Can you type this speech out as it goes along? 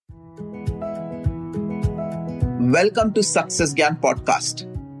Welcome to Success Gyan podcast.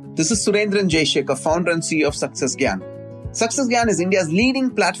 This is Surendran Jaishekhar, founder and CEO of Success Gyan. Success Gyan is India's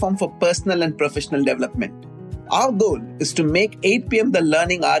leading platform for personal and professional development. Our goal is to make 8 p.m. the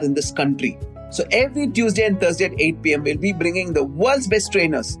learning hour in this country. So every Tuesday and Thursday at 8 p.m. we'll be bringing the world's best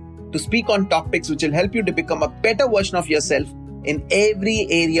trainers to speak on topics which will help you to become a better version of yourself in every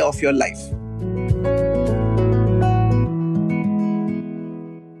area of your life.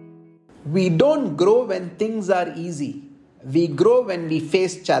 We don't grow when things are easy. We grow when we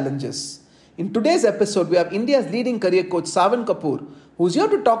face challenges. In today's episode, we have India's leading career coach, Savan Kapoor, who's here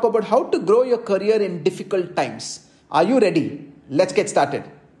to talk about how to grow your career in difficult times. Are you ready? Let's get started.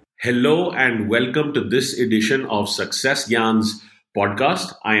 Hello and welcome to this edition of Success Gyan's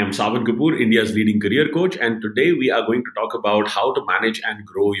podcast. I am Savan Kapoor, India's leading career coach, and today we are going to talk about how to manage and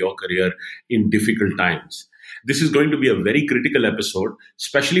grow your career in difficult times. This is going to be a very critical episode,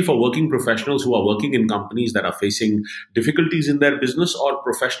 especially for working professionals who are working in companies that are facing difficulties in their business or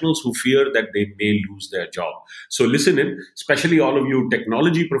professionals who fear that they may lose their job. So listen in, especially all of you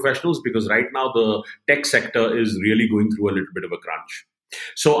technology professionals, because right now the tech sector is really going through a little bit of a crunch.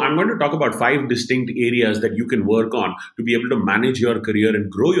 So I'm going to talk about 5 distinct areas that you can work on to be able to manage your career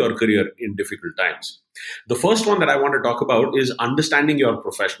and grow your career in difficult times. The first one that I want to talk about is understanding your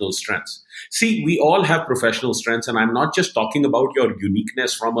professional strengths. See, we all have professional strengths, and I'm not just talking about your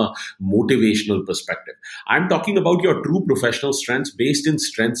uniqueness from a motivational perspective. I'm talking about your true professional strengths based in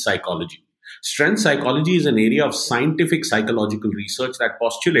strength psychology. Strength psychology is an area of scientific psychological research that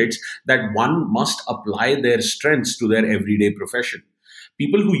postulates that one must apply their strengths to their everyday profession.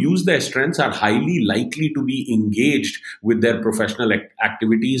 People who use their strengths are highly likely to be engaged with their professional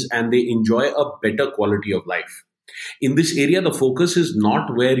activities, and they enjoy a better quality of life. In this area, the focus is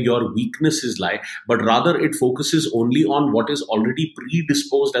not where your weaknesses lie, but rather it focuses only on what is already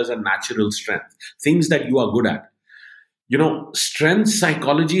predisposed as a natural strength, things that you are good at. Strength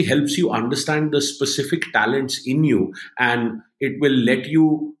psychology helps you understand the specific talents in you, and it will let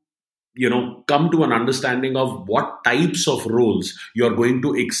you come to an understanding of what types of roles you're going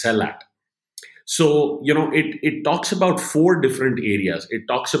to excel at. So, it talks about 4 different areas. It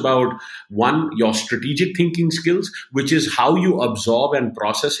talks about 1, your strategic thinking skills, which is how you absorb and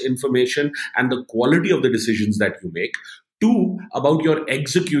process information and the quality of the decisions that you make. 2, about your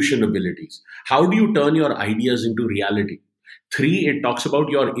execution abilities. How do you turn your ideas into reality? 3, it talks about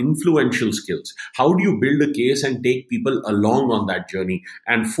your influential skills. How do you build a case and take people along on that journey?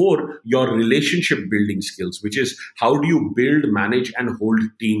 And 4, your relationship building skills, which is how do you build, manage, and hold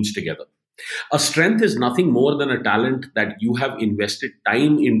teams together? A strength is nothing more than a talent that you have invested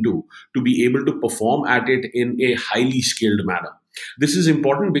time into to be able to perform at it in a highly skilled manner. This is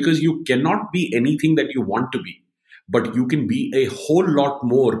important because you cannot be anything that you want to be, but you can be a whole lot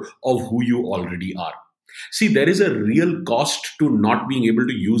more of who you already are. See, there is a real cost to not being able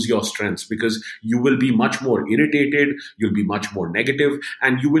to use your strengths because you will be much more irritated, you'll be much more negative,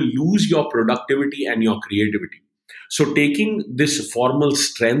 and you will lose your productivity and your creativity. So taking this formal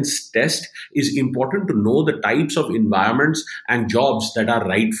strengths test is important to know the types of environments and jobs that are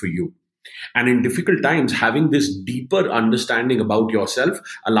right for you. And in difficult times, having this deeper understanding about yourself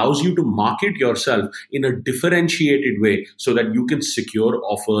allows you to market yourself in a differentiated way so that you can secure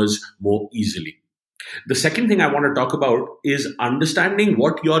offers more easily. The second thing I want to talk about is understanding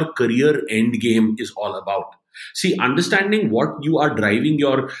what your career end game is all about. See, understanding what you are driving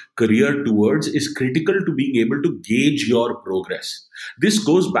your career towards is critical to being able to gauge your progress. This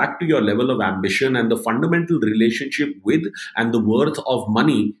goes back to your level of ambition and the fundamental relationship with and the worth of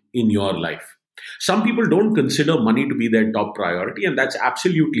money in your life. Some people don't consider money to be their top priority, and that's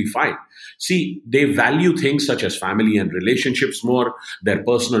absolutely fine. See, they value things such as family and relationships more, their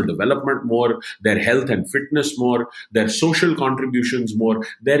personal development more, their health and fitness more, their social contributions more.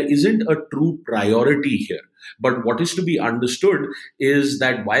 There isn't a true priority here. But what is to be understood is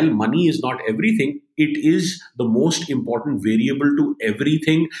that while money is not everything, it is the most important variable to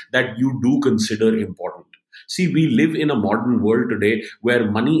everything that you do consider important. See, we live in a modern world today where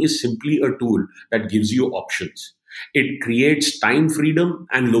money is simply a tool that gives you options. It creates time freedom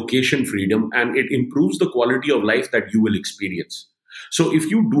and location freedom, and it improves the quality of life that you will experience. So if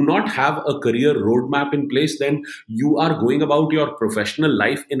you do not have a career roadmap in place, then you are going about your professional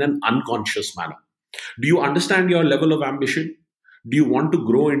life in an unconscious manner. Do you understand your level of ambition? Do you want to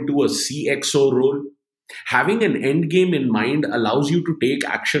grow into a CXO role? Having an end game in mind allows you to take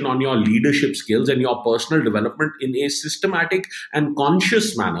action on your leadership skills and your personal development in a systematic and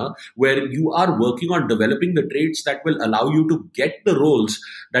conscious manner where you are working on developing the traits that will allow you to get the roles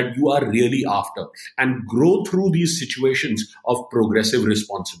that you are really after and grow through these situations of progressive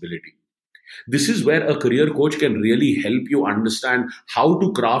responsibility. This is where a career coach can really help you understand how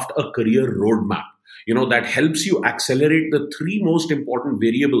to craft a career roadmap, that helps you accelerate the three most important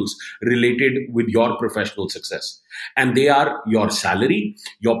variables related with your professional success. And they are your salary,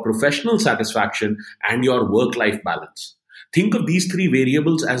 your professional satisfaction, and your work-life balance. Think of these three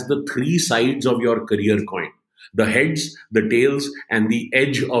variables as the three sides of your career coin: the heads, the tails, and the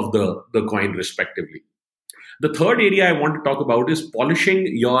edge of the coin, respectively. The third area I want to talk about is polishing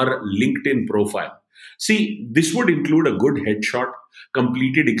your LinkedIn profile. See, this would include a good headshot,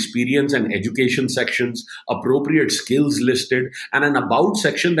 completed experience and education sections, appropriate skills listed, and an about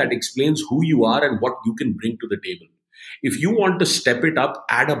section that explains who you are and what you can bring to the table. If you want to step it up,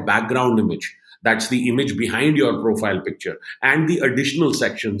 add a background image. That's the image behind your profile picture, and the additional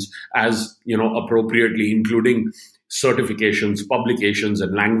sections as, appropriately, including certifications, publications,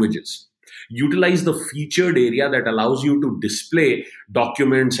 and languages. Utilize the featured area that allows you to display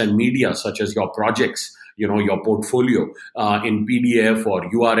documents and media such as your projects, your portfolio in PDF or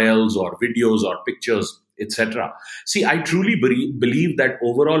URLs or videos or pictures, etc. See, I truly believe that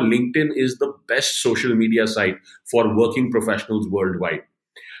overall LinkedIn is the best social media site for working professionals worldwide.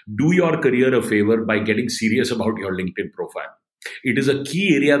 Do your career a favor by getting serious about your LinkedIn profile. It is a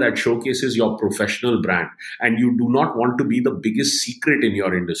key area that showcases your professional brand, and you do not want to be the biggest secret in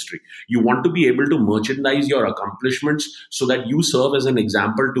your industry. You want to be able to merchandise your accomplishments so that you serve as an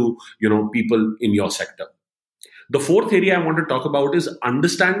example to, people in your sector. The fourth area I want to talk about is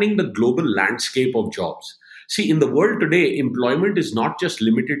understanding the global landscape of jobs. See, in the world today, employment is not just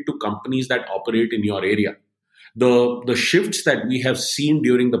limited to companies that operate in your area. The shifts that we have seen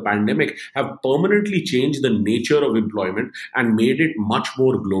during the pandemic have permanently changed the nature of employment and made it much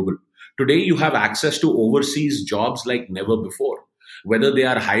more global. Today, you have access to overseas jobs like never before, whether they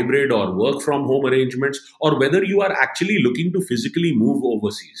are hybrid or work from home arrangements, or whether you are actually looking to physically move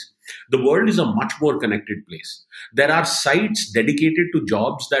overseas. The world is a much more connected place. There are sites dedicated to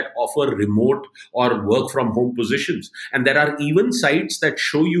jobs that offer remote or work from home positions. And there are even sites that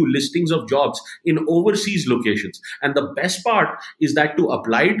show you listings of jobs in overseas locations. And the best part is that to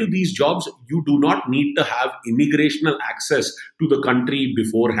apply to these jobs, you do not need to have immigrational access to the country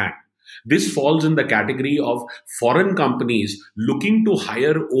beforehand. This falls in the category of foreign companies looking to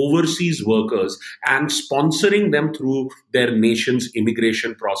hire overseas workers and sponsoring them through their nation's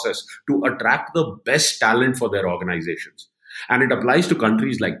immigration process to attract the best talent for their organizations. And it applies to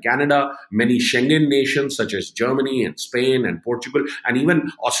countries like Canada, many Schengen nations such as Germany and Spain and Portugal, and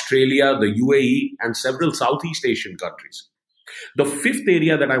even Australia, the UAE, and several Southeast Asian countries. The fifth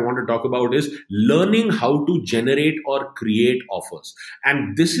area that I want to talk about is learning how to generate or create offers.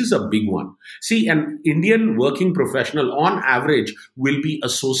 And this is a big one. See, an Indian working professional on average will be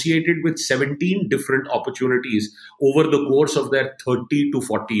associated with 17 different opportunities over the course of their 30 to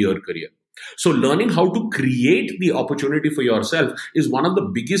 40-year career. So learning how to create the opportunity for yourself is one of the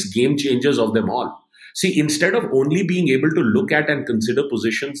biggest game changers of them all. See, instead of only being able to look at and consider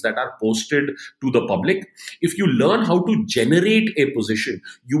positions that are posted to the public, if you learn how to generate a position,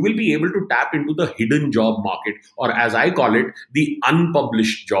 you will be able to tap into the hidden job market, or as I call it, the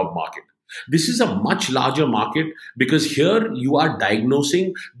unpublished job market. This is a much larger market because here you are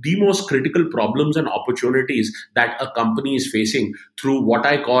diagnosing the most critical problems and opportunities that a company is facing through what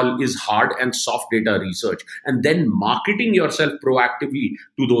I call is hard and soft data research, and then marketing yourself proactively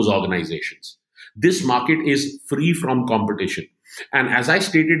to those organizations. This market is free from competition. And as I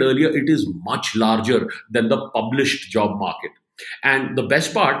stated earlier, it is much larger than the published job market. And the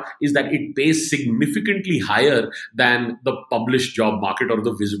best part is that it pays significantly higher than the published job market or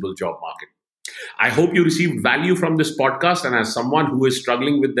the visible job market. I hope you received value from this podcast. And as someone who is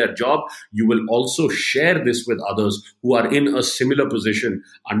struggling with their job, you will also share this with others who are in a similar position,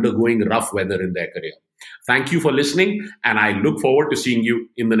 undergoing rough weather in their career. Thank you for listening, and I look forward to seeing you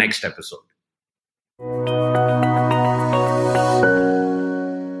in the next episode.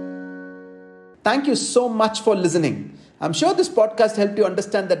 Thank you so much for listening. I'm sure this podcast helped you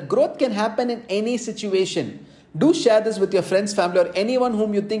understand that growth can happen in any situation. Do share this with your friends, family, or anyone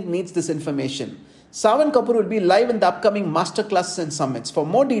whom you think needs this information. Savan Kapoor will be live in the upcoming masterclasses and summits. For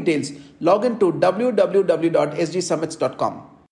more details, log in to www.sgsummits.com.